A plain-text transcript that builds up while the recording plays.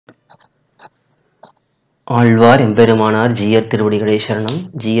ஆழ்வார் எம்பெருமானார் ஜீயர் திருவடிகளே சரணம்.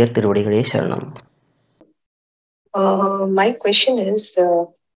 ஜீயர் திருவடிகளே சரணம். My question is,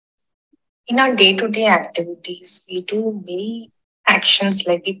 in our day-to-day activities, we do many actions,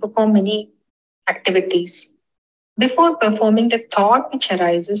 like we perform many activities. Before performing, the thought which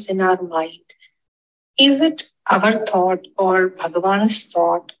arises in our mind, is it our thought or Bhagavan's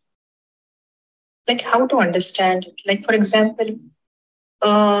thought? Like how to understand it? Like for example,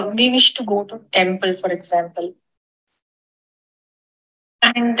 we wish to go to temple, for example,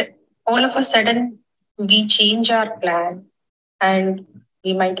 and all of a sudden we change our plan and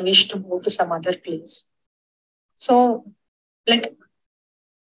we might wish to go to some other place. So, like,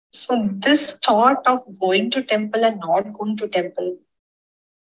 so this thought of going to temple and not going to temple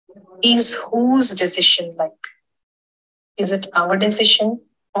is whose decision? Like, is it our decision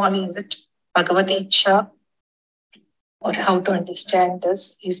or is it Bhagavad Icha? Or how to understand this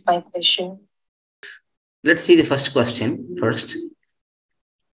is my question. Let's see the first question first.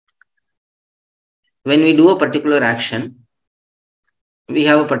 When we do a particular action, we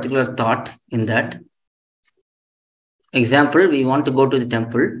have a particular thought in that. Example, we want to go to the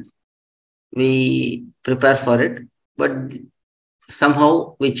temple. We prepare for it, but somehow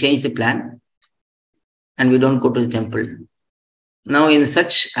we change the plan and we don't go to the temple. Now, in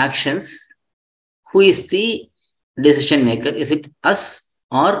such actions, who is the decision maker? Is it us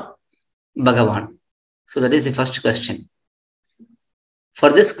or Bhagavan? So that is the first question. For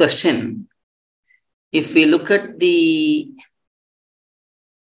this question, if we look at the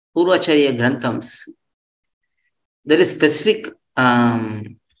Purvacharya Granthams, there is specific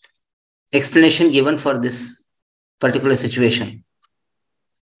explanation given for this particular situation.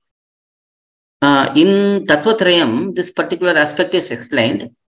 In Tattvatrayam, this particular aspect is explained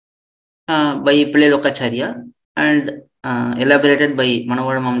by Pilai and elaborated by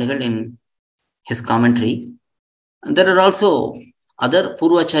Manavada Mamnigal in his commentary. And there are also other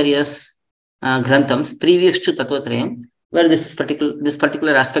Purvacharyas Granthams previous to Tattvatrayam where this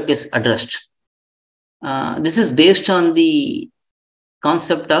particular aspect is addressed. This is based on the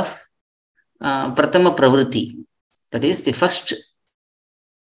concept of Pratama Pravritti, that is the first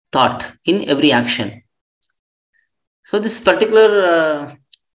thought in every action. So this particular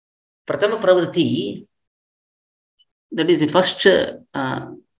Pratama Pravritti, that is the first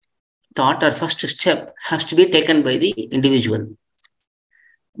thought or first step, has to be taken by the individual.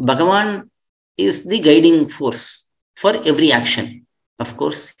 Bhagavan is the guiding force for every action. Of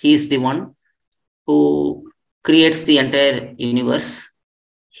course, he is the one who creates the entire universe.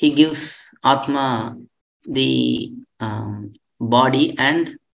 He gives Atma the body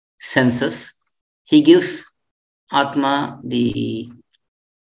and senses. He gives Atma the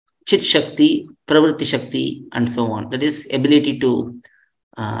Chit Shakti, Pravritti Shakti, and so on. That is ability to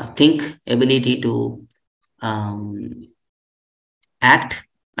think, ability to act,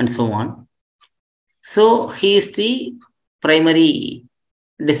 and so on. So he is the primary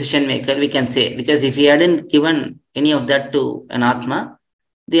decision maker, we can say, because if he hadn't given any of that to an Atma,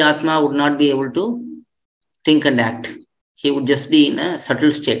 the Atma would not be able to think and act. He would just be in a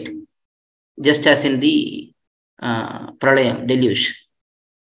subtle state, just as in the Pralayam, deluge.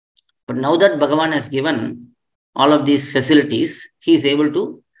 But now that Bhagavan has given all of these facilities, he is able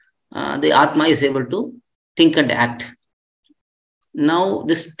to, the Atma is able to think and act. Now,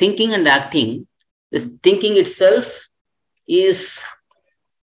 this thinking and acting, this thinking itself is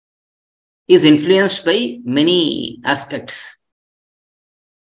influenced by many aspects.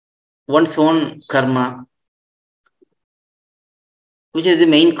 One's own karma, which is the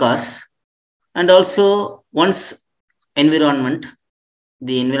main cause, and also one's environment,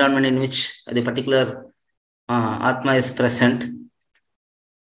 the environment in which the particular Atma is present,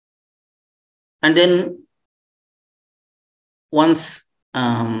 and then one's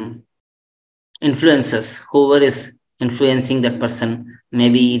influences, whoever is influencing that person,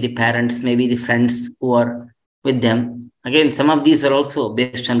 maybe the parents, maybe the friends who are with them. Again, some of these are also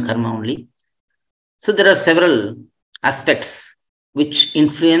based on karma only. So there are several aspects which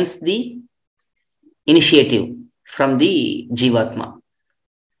influence the initiative from the jIvAthmA.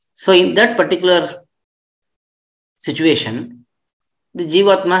 So in that particular situation, the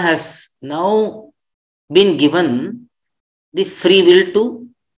jIvAthmA has now been given the free will to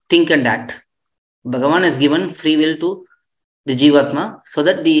think and act. Bhagavan has given free will to the jIvAthmA so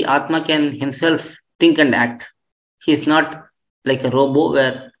that the Atma can himself think and act. He is not like a robot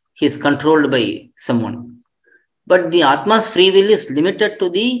where he is controlled by someone. But the Atma's free will is limited to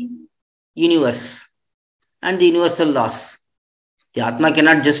the universe and the universal laws. The Atma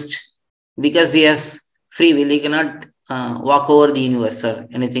cannot just, because he has free will, he cannot walk over the universe or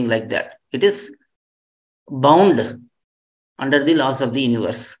anything like that. It is bound under the laws of the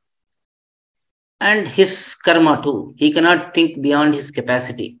universe. And his karma too. He cannot think beyond his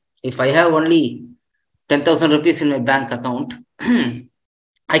capacity. If I have only 10,000 rupees in my bank account,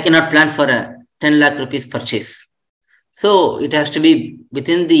 I cannot plan for a 10 lakh rupees purchase. So it has to be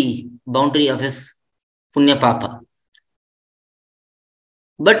within the boundary of his punya papa.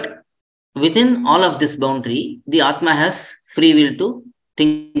 But within all of this boundary, the Atma has free will to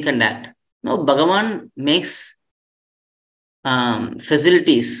think and act. Now, bhagavAn makes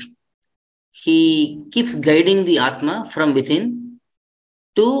facilities. He keeps guiding the Atma from within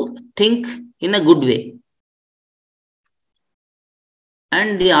to think in a good way.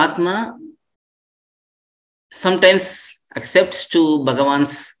 And the Atma sometimes accepts to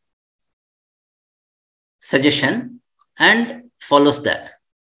bhagavAn's suggestion and follows that.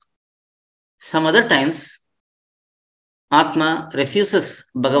 Some other times, Atma refuses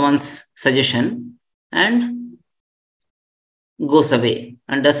bhagavAn's suggestion and goes away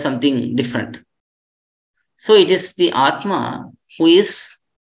and does something different. So it is the Atma who is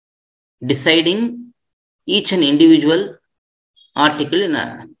deciding each and individual article in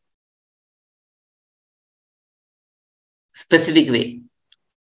a specific way.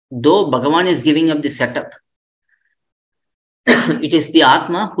 Though bhagavAn is giving up the setup, it is the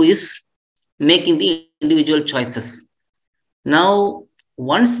Atma who is making the individual choices. Now,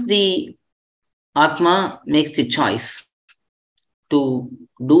 once the Atma makes the choice to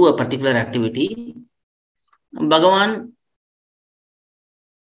do a particular activity, bhagavAn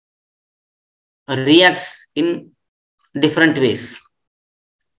reacts in different ways.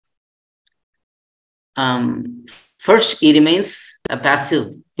 First, he remains a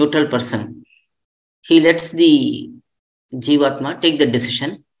passive, neutral person. He lets the jIvAthmA take the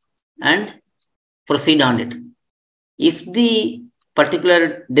decision and proceed on it. If the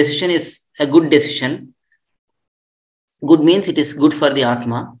particular decision is a good decision, good means it is good for the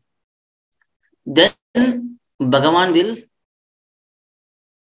Atma, then bhagavAn will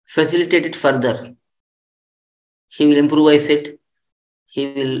facilitate it further. He will improvise it. He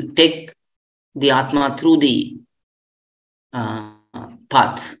will take the Atma through the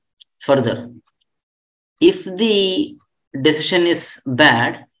path further. If the decision is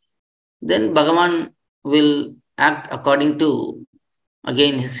bad, then bhagavAn will act according to,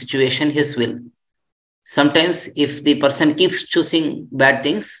 again, his situation, his will. Sometimes if the person keeps choosing bad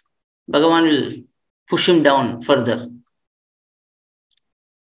things, bhagavAn will push him down further.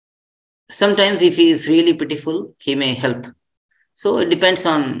 Sometimes if he is really pitiful, he may help. So it depends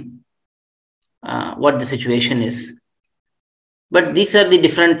on what the situation is. But these are the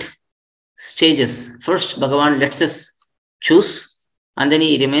different stages. First, bhagavAn lets us choose, and then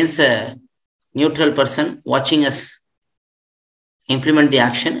he remains a neutral person watching us implement the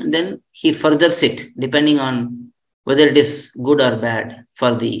action, and then he furthers it depending on whether it is good or bad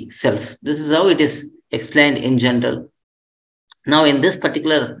for the self. This is how it is explained in general. Now, in this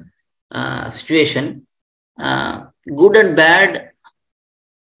particular situation, good and bad,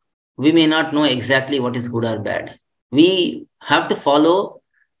 we may not know exactly what is good or bad. We have to follow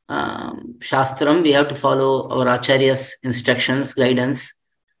Shastram, we have to follow our Acharya's instructions, guidance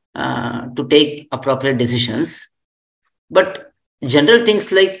to take appropriate decisions. But general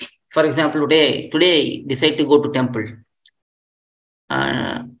things like, for example, today I decide to go to temple.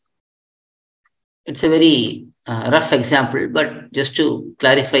 It's a very rough example, but just to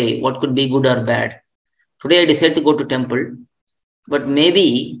clarify what could be good or bad. Today I decide to go to temple, but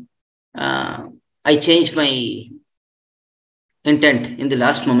maybe I change my intent in the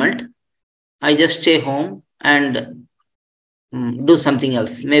last moment. I just stay home and do something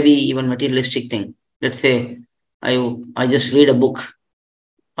else, maybe even materialistic thing. Let's say I just read a book,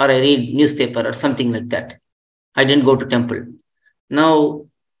 or I read newspaper or something like that. I didn't go to temple. Now,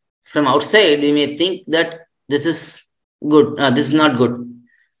 from outside, we may think that this is good, this is not good.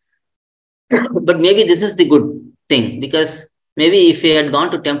 But maybe this is the good thing, because maybe if we had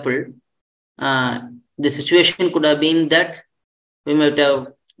gone to temple, the situation could have been that we might have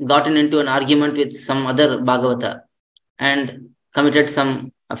gotten into an argument with some other Bhagavata and committed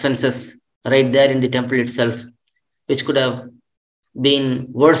some offenses right there in the temple itself, which could have been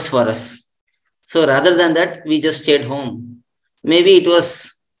worse for us. So rather than that, we just stayed home. Maybe it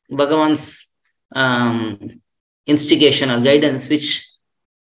was bhagavAn's instigation or guidance which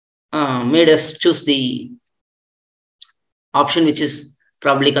made us choose the option which is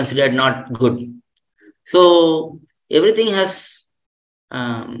probably considered not good. So everything has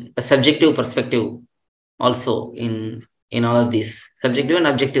a subjective perspective also in all of these, subjective and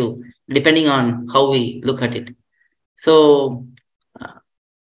objective, depending on how we look at it. So, I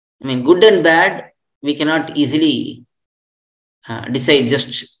mean, good and bad we cannot easily decide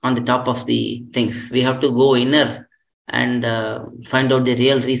just on the top of the things. We have to go inner and find out the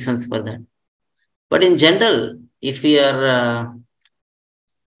real reasons for that. But in general, if we are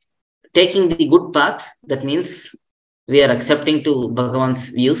taking the good path, that means we are accepting to Bhagavan's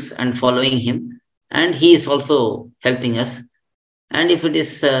views and following him, and he is also helping us. And if it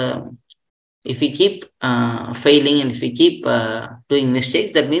is, if we keep failing and if we keep doing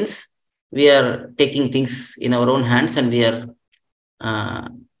mistakes, that means we are taking things in our own hands and we are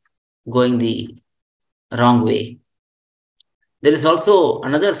going the wrong way. There is also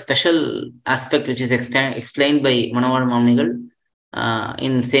another special aspect which is explained by Manavada Mamnigal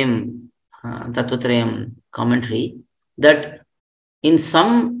in same Tattvatrayam commentary, that in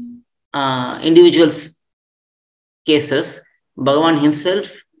some individuals' cases, Bhagavan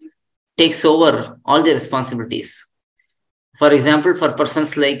himself takes over all the responsibilities. For example, for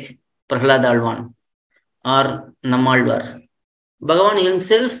persons like Prahlad Alvan or Nammalvar, Bhagavan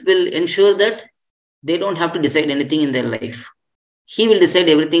himself will ensure that they don't have to decide anything in their life. He will decide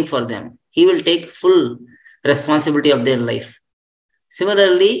everything for them. He will take full responsibility of their life.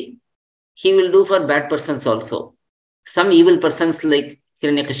 Similarly, he will do for bad persons also. Some evil persons like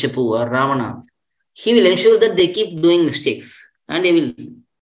Hiranyakashipu or Ravana, he will ensure that they keep doing mistakes and he will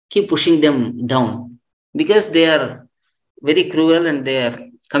keep pushing them down because they are very cruel and they are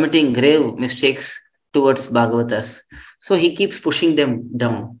committing grave mistakes towards Bhagavatas. So he keeps pushing them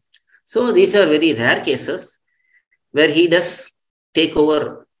down. So these are very rare cases where he does take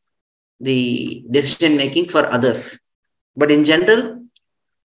over the decision making for others. But in general,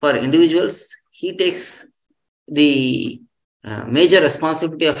 for individuals, he takes the major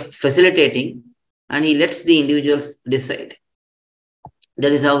responsibility of facilitating and he lets the individuals decide.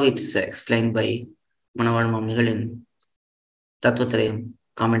 That is how it's explained by Manavada Mamnigal in Tattvatrayam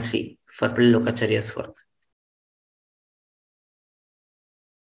commentary for Lokacharya's work.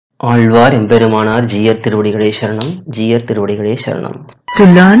 Alvar எம்பெருமானார் ஜீயர் திருவடிகளே சரணம், ஜீயர் திருவடிகளே சரணம். To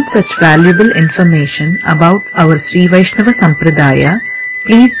learn such valuable information about our Sri Vaishnava Sampradaya,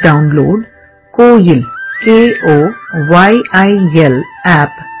 please download KOYIL, KOYIL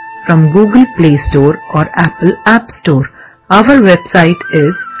app from Google Play Store or Apple App Store. Our website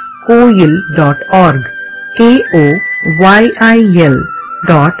is koyil.org, KOYIL.org.